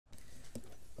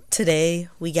Today,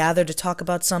 we gather to talk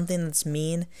about something that's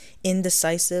mean,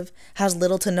 indecisive, has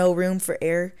little to no room for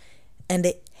error, and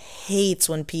it hates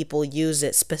when people use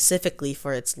it specifically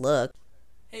for its look.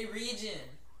 Hey Region,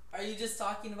 are you just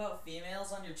talking about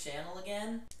females on your channel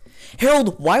again?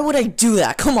 Harold, why would I do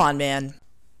that? Come on, man.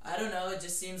 I don't know, it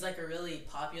just seems like a really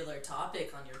popular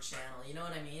topic on your channel, you know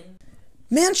what I mean?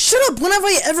 Man, shut up! When have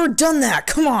I ever done that?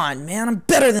 Come on, man, I'm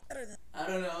better than... I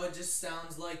don't know, it just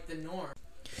sounds like the norm.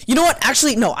 You know what?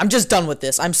 Actually, no, I'm just done with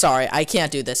this. I'm sorry, I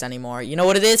can't do this anymore. You know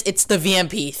what it is? It's the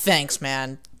VMP. Thanks,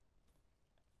 man.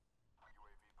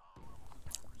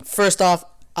 First off,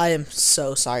 I am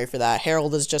so sorry for that.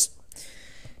 Harold is just...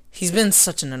 He's been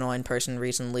such an annoying person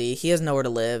recently. He has nowhere to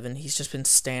live, and he's just been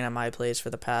staying at my place for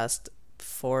the past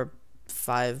 5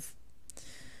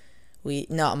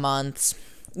 months.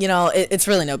 You know, it's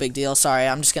really no big deal. Sorry,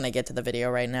 I'm just gonna get to the video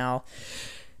right now.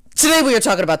 Today we are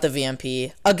talking about the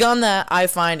VMP, a gun that I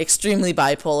find extremely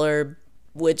bipolar,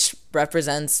 which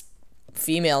represents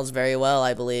females very well,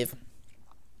 I believe.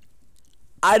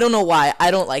 I don't know why I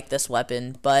don't like this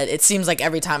weapon, but it seems like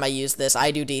every time I use this,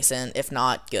 I do decent, if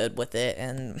not good, with it,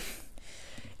 and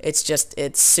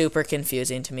it's super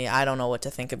confusing to me. I don't know what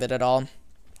to think of it at all.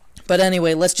 But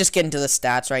anyway, let's just get into the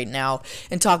stats right now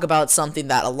and talk about something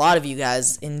that a lot of you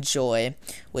guys enjoy,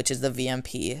 which is the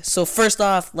VMP. So first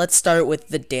off, let's start with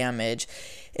the damage.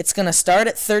 It's going to start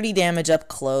at 30 damage up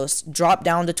close, drop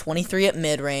down to 23 at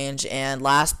mid-range, and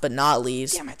last but not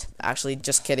least, damn it, actually,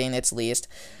 just kidding, it's least,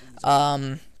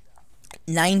 19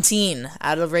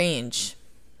 out of range,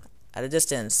 at a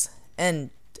distance. And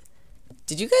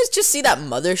did you guys just see that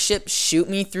mothership shoot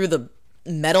me through the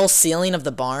metal ceiling of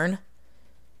the barn?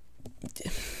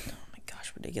 Oh my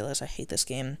gosh, ridiculous. I hate this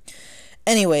game.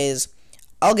 Anyways,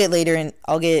 I'll get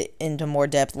into more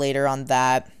depth later on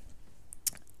that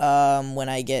when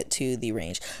I get to the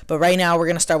range. But right now we're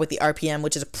going to start with the RPM,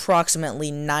 which is approximately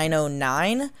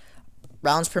 909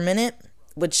 rounds per minute,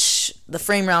 which the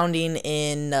frame rounding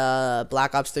in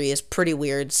Black Ops 3 is pretty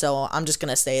weird, so I'm just going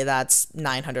to say that's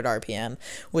 900 RPM,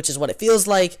 which is what it feels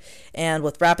like. And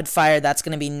with rapid fire, that's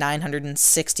going to be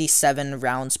 967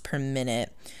 rounds per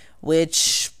minute,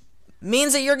 which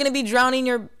means that you're going to be draining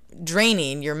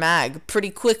your mag pretty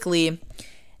quickly.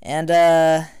 And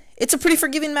it's a pretty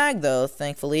forgiving mag, though,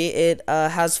 thankfully. It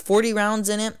has 40 rounds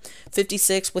in it,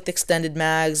 56 with extended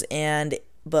mags,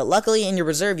 but luckily in your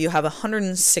reserve you have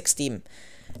 160,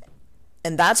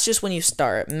 and that's just when you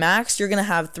start. Max, you're going to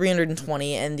have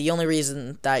 320, and the only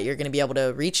reason that you're going to be able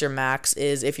to reach your max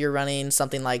is if you're running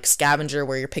something like Scavenger,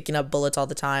 where you're picking up bullets all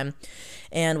the time.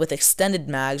 And with extended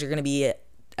mags, you're going to be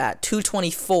at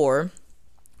 224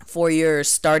 for your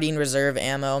starting reserve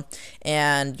ammo,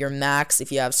 and your max,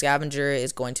 if you have Scavenger,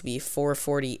 is going to be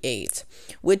 448,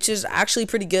 which is actually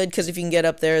pretty good, because if you can get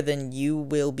up there, then you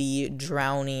will be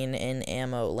drowning in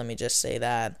ammo, let me just say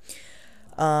that.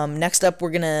 Next up,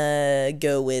 we're gonna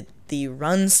go with the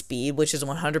run speed, which is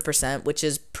 100%, which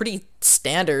is pretty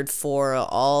standard for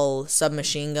all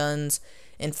submachine guns.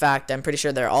 In fact, I'm pretty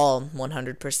sure they're all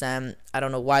 100%. I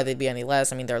don't know why they'd be any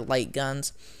less. I mean, they're light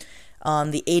guns.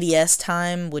 The ADS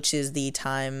time, which is the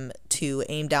time to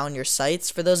aim down your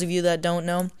sights, for those of you that don't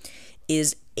know,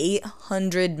 is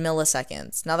 800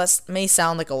 milliseconds. Now, that may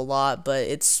sound like a lot, but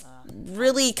it's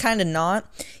really kind of not,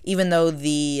 even though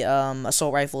the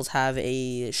assault rifles have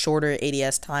a shorter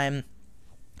ADS time,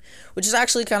 which is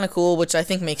actually kind of cool, which I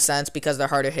think makes sense because they're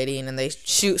harder hitting and they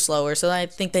shoot slower, so I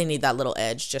think they need that little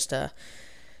edge just to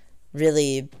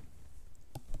really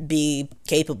be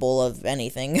capable of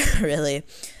anything, really.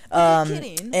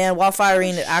 And while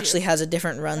firing, it actually has a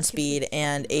different run speed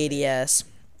and ADS.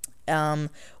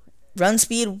 Run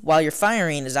speed while you're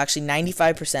firing is actually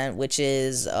 95%, which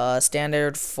is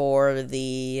standard for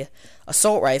the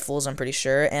assault rifles, I'm pretty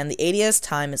sure. And the ADS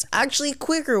time is actually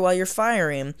quicker while you're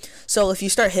firing. So if you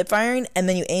start hip firing and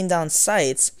then you aim down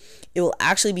sights, it will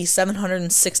actually be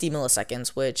 760 milliseconds,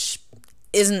 which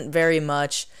isn't very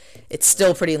much. It's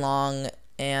still pretty long,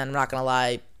 and I'm not gonna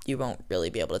lie, you won't really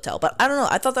be able to tell. But I don't know,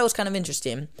 I thought that was kind of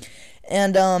interesting.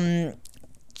 And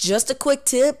just a quick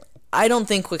tip, I don't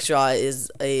think quickdraw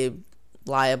is a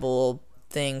liable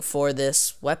thing for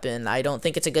this weapon. I don't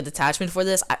think it's a good attachment for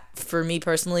this. For me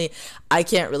personally, I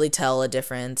can't really tell a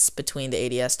difference between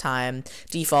the ADS time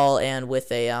default and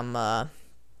with a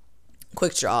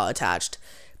quickdraw attached.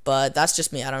 But that's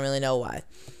just me. I don't really know why.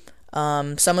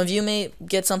 Some of you may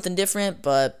get something different,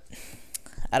 but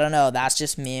I don't know. That's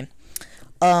just me.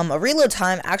 A reload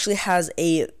time actually has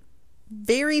a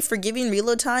very forgiving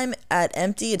reload time. At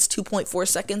empty, it's 2.4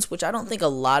 seconds, which I don't think a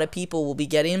lot of people will be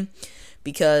getting,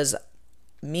 because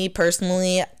me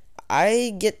personally,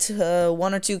 I get to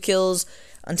 1 or 2 kills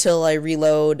until I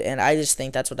reload, and I just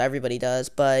think that's what everybody does.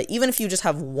 But even if you just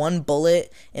have one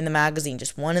bullet in the magazine,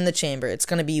 just one in the chamber, it's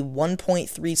going to be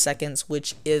 1.3 seconds,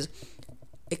 which is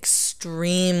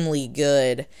extremely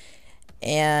good.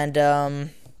 And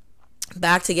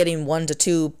back to getting 1 to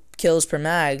 2 kills per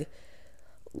mag.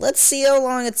 Let's see how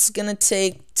long it's going to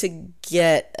take to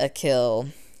get a kill.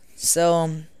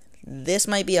 So this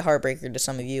might be a heartbreaker to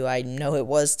some of you. I know it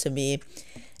was to me.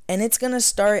 And it's going to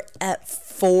start at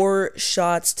 4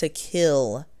 shots to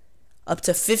kill. Up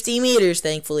to 50 meters,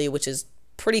 thankfully, which is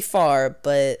pretty far.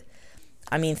 But,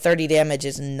 I mean, 30 damage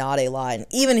is not a lot. And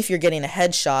even if you're getting a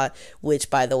headshot, which,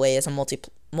 by the way, is a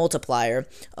multiplier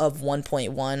of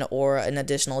 1.1 or an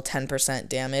additional 10%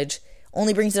 damage,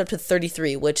 only brings it up to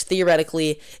 33, which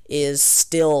theoretically is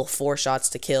still 4 shots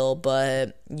to kill.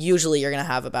 But usually you're going to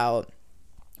have about...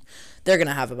 they're going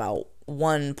to have about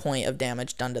 1 point of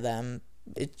damage done to them.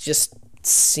 It just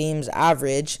seems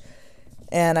average.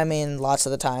 And, I mean, lots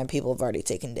of the time, people have already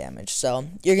taken damage. So,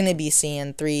 you're going to be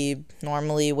seeing 3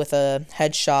 normally with a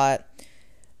headshot.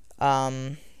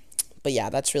 But, yeah,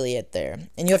 that's really it there.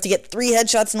 And you have to get 3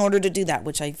 headshots in order to do that,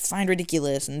 which I find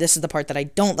ridiculous. And this is the part that I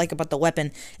don't like about the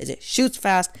weapon, is it shoots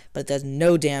fast, but it does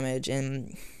no damage.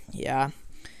 And, yeah.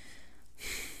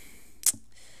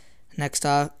 Next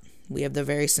up, we have the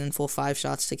very sinful 5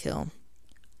 shots to kill.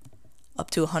 Up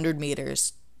to 100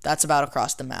 meters. That's about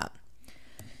across the map.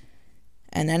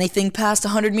 And anything past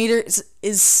 100 meters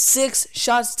is 6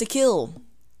 shots to kill.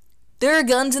 There are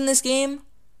guns in this game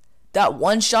that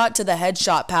 1 shot to the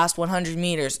headshot past 100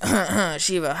 meters.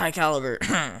 Shiva, high caliber.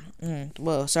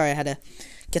 Whoa, sorry, I had to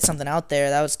get something out there.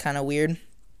 That was kind of weird.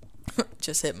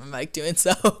 Just hit my mic doing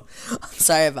so. I'm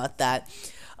sorry about that.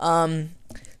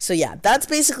 So yeah, that's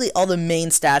basically all the main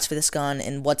stats for this gun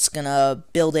and what's gonna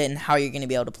build it and how you're gonna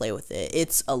be able to play with it.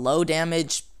 It's a low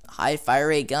damage, high fire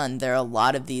rate gun. There are a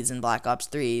lot of these in Black Ops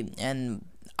 3, and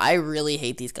I really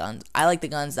hate these guns. I like the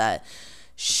guns that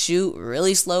shoot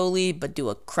really slowly but do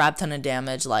a crap ton of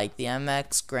damage, like the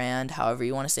MX Grand, however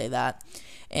you want to say that,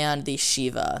 and the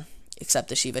Shiva, except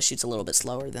the Shiva shoots a little bit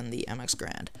slower than the MX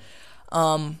Grand.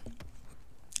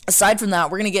 Aside from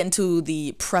that, we're going to get into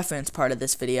the preference part of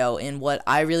this video and what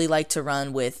I really like to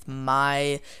run with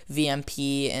my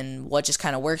VMP and what just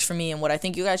kind of works for me and what I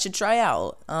think you guys should try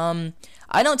out.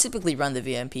 I don't typically run the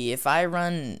VMP. If I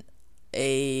run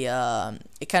a,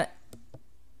 it kind of,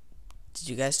 did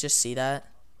you guys just see that?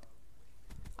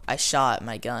 I shot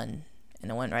my gun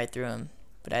and it went right through him,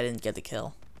 but I didn't get the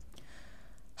kill.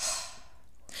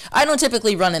 I don't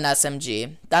typically run an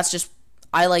SMG. That's just,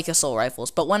 I like assault rifles,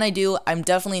 but when I do, I'm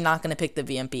definitely not going to pick the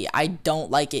VMP. I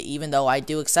don't like it, even though I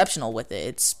do exceptional with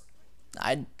it.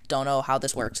 I don't know how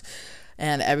this works,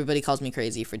 and everybody calls me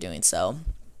crazy for doing so.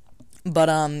 But,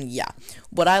 yeah.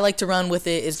 What I like to run with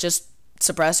it is just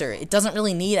suppressor. It doesn't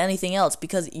really need anything else,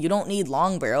 because you don't need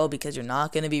long barrel, because you're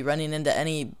not going to be running into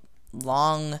any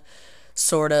long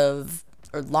sort of,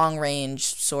 or long range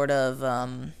sort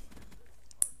of,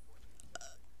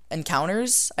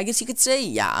 encounters, I guess you could say.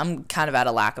 Yeah, I'm kind of at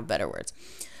a lack of better words.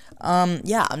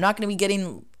 Yeah, I'm not going to be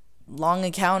getting long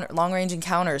range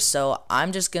encounters, so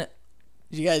I'm just going to,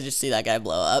 did you guys just see that guy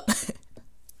blow up?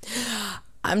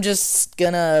 I'm just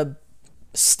going to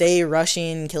stay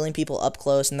rushing, killing people up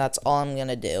close, and that's all I'm going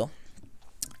to do.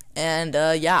 And,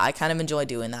 yeah, I kind of enjoy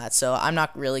doing that, so I'm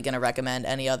not really going to recommend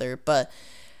any other, but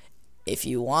if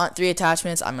you want 3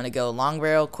 attachments, I'm going to go long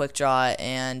barrel, quick draw,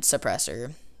 and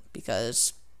suppressor,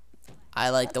 because I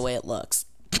like the way it looks.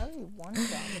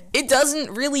 It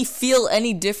doesn't really feel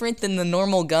any different than the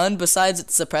normal gun, besides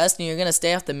it's suppressed and you're going to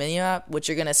stay off the minimap, which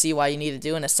you're going to see why you need to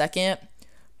do in a second.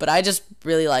 But I just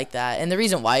really like that. And the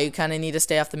reason why you kind of need to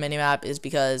stay off the minimap is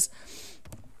because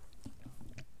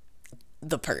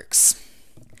the perks.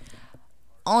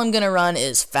 All I'm going to run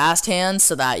is fast hands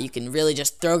so that you can really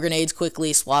just throw grenades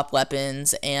quickly, swap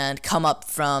weapons, and come up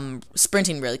from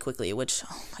sprinting really quickly, which,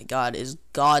 oh my god, is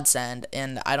godsend.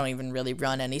 And I don't even really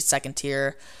run any second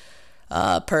tier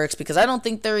perks because I don't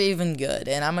think they're even good.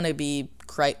 And I'm going to be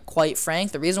quite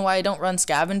frank, the reason why I don't run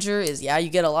scavenger is, yeah, you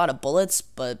get a lot of bullets,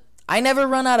 but I never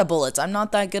run out of bullets. I'm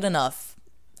not that good enough.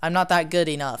 I'm not that good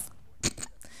enough.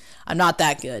 I'm not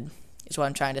that good, is what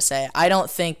I'm trying to say. I don't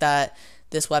think that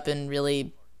this weapon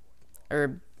really,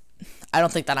 or I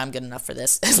don't think that I'm good enough for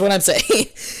this, is what I'm saying.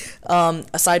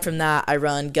 Aside from that, I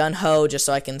run gun ho just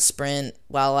so I can sprint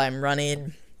while I'm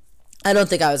running. I don't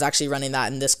think I was actually running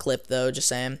that in this clip though, just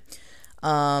saying.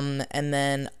 And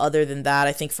then other than that,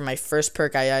 I think for my first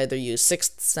perk, I either use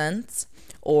Sixth Sense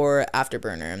or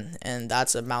Afterburner, and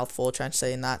that's a mouthful trying to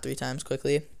say that 3 times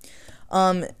quickly.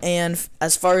 And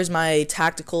as far as my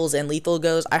tacticals and lethal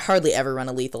goes, I hardly ever run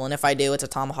a lethal, and if I do, it's a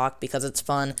tomahawk because it's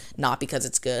fun, not because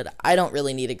it's good. I don't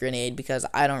really need a grenade because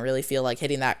I don't really feel like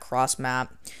hitting that cross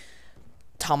map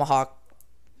tomahawk,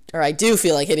 or I do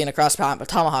feel like hitting a cross map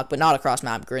tomahawk, but not a cross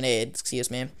map grenade,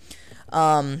 excuse me.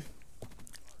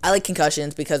 I like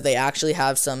concussions because they actually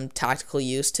have some tactical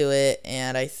use to it,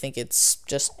 and I think it's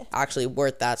just actually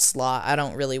worth that slot. I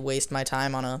don't really waste my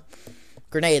time on a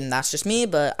grenade, and that's just me,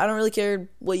 but I don't really care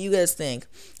what you guys think.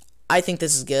 I think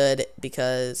this is good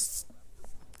because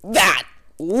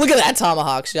look at that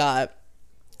tomahawk shot.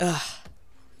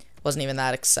 Wasn't even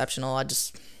that exceptional. I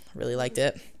just really liked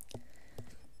it.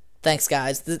 Thanks,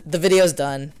 guys. The video's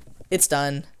done. It's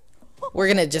done. We're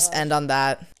gonna just end on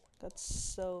that. That's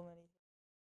so many.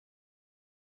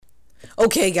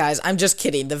 Okay, guys, I'm just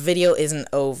kidding. The video isn't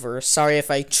over. Sorry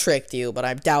if I tricked you, but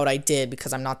I doubt I did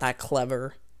because I'm not that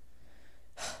clever.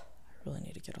 I really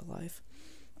need to get a life.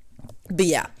 But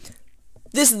yeah,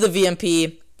 this is the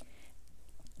VMP.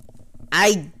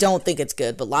 I don't think it's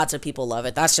good, but lots of people love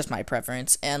it. That's just my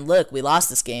preference. And look, we lost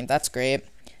this game. That's great.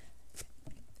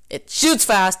 It shoots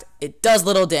fast. It does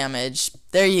little damage.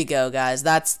 There you go, guys.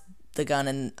 That's the gun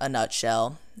in a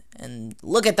nutshell. And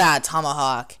look at that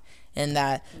tomahawk and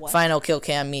that final kill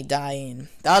cam, me dying.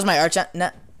 That was my arch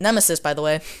nemesis, by the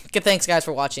way. Good, thanks, guys,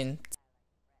 for watching.